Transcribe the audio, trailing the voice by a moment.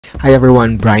Hi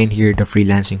everyone, Brian here, the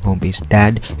freelancing home-based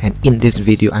dad, and in this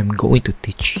video I'm going to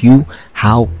teach you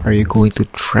how are you going to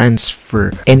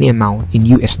transfer any amount in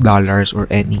US dollars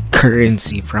or any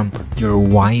currency from your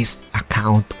Wise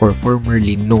account, or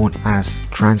formerly known as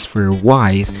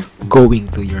TransferWise, going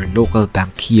to your local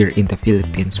bank here in the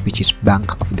Philippines, which is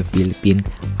Bank of the Philippine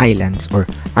Islands, or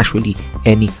actually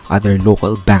any other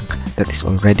local bank that is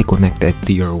already connected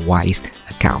to your Wise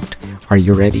account. Are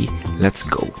you ready? Let's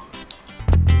go.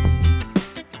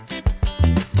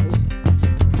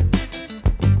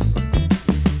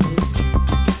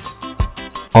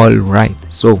 Alright,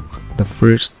 so the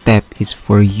first step is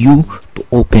for you to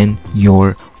open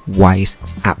your Wise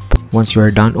app. Once you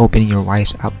are done opening your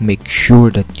Wise app, make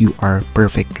sure that you are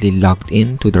perfectly logged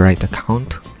in to the right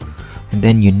account, and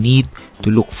then you need to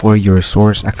look for your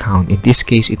source account. In this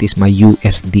case, it is my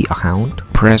USD account.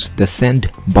 Press the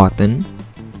send button.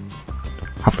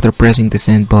 After pressing the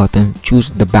send button,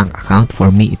 choose the bank account. For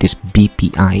me, it is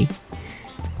BPI,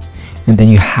 and then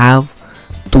you have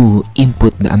to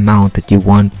input the amount that you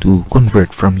want to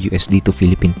convert from USD to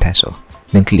Philippine peso.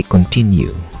 Then click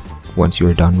continue once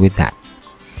you're done with that.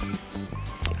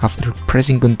 After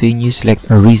pressing continue,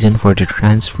 select a reason for the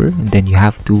transfer, and then you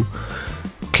have to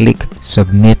click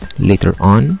submit later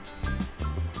on.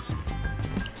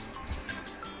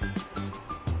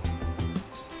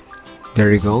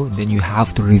 There you go. Then you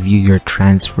have to review your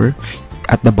transfer.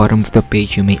 At the bottom of the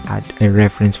page, you may add a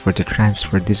reference for the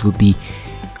transfer. This will be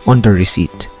on the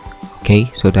receipt,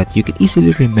 okay, so that you can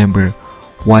easily remember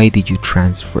why did you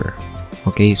transfer,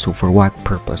 okay, so for what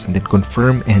purpose, and then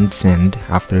confirm and send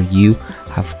after you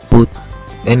have put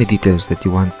any details that you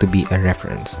want to be a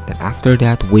reference. Then after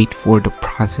that, wait for the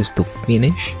process to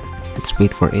finish. Let's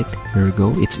wait for it. Here we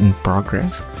go, it's in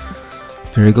progress.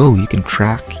 There you go, you can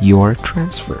track your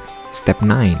transfer. Step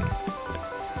 9.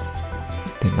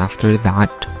 Then after that,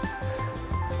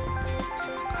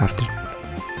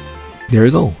 there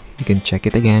you go, you can check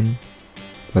it again.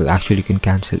 Well, actually you can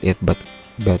cancel it, but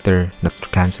better not to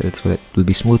cancel it so that it will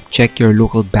be smooth. Check your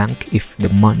local bank if the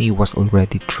money was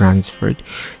already transferred.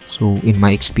 So in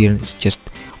my experience, just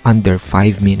under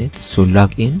 5 minutes. So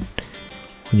log in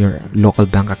on your local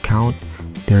bank account.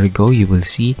 There you go, you will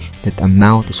see that the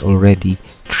amount is already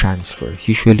transferred.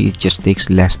 Usually it just takes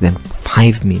less than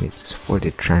 5 minutes for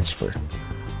the transfer.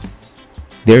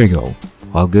 There you go,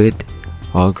 all good,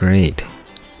 all great.